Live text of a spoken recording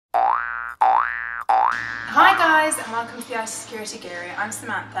guys, and welcome to the IT Security Guru. I'm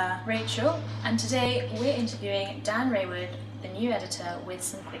Samantha. Rachel, and today we're interviewing Dan Raywood, the new editor, with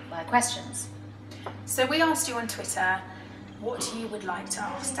some quickfire questions. So we asked you on Twitter what you would like to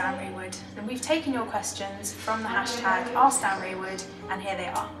ask Dan Raywood, and we've taken your questions from the hashtag AskDanRaywood, and here they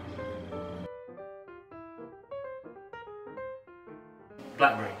are.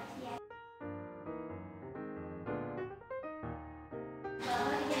 BlackBerry.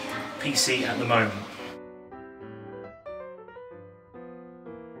 PC at the moment.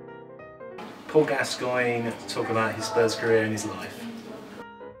 Paul Gascoigne to talk about his Spurs career and his life.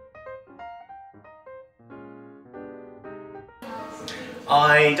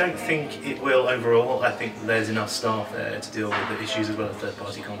 I don't think it will overall. I think there's enough staff there to deal with the issues as well as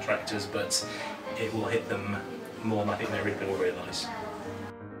third-party contractors, but it will hit them more than I think they really will realise.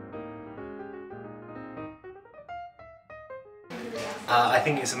 I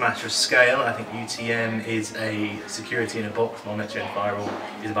think it's a matter of scale. I think UTM is a security in a box, while Next-Gen Firewall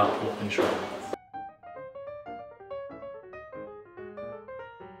is about port control.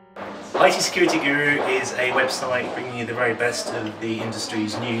 IT Security Guru is a website bringing you the very best of the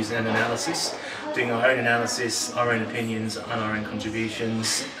industry's news and analysis, doing our own analysis, our own opinions and our own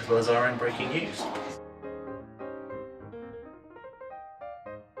contributions, as well as our own breaking news.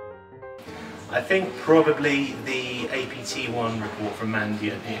 I think probably the APT1 report from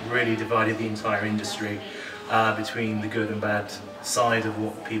Mandiant, it really divided the entire industry between the good and bad side of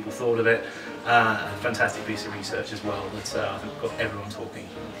what people thought of it. A fantastic piece of research as well that I think got everyone talking.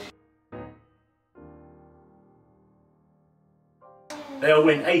 They'll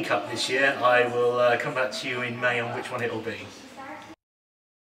win a cup this year. I will come back to you in May on which one it will be.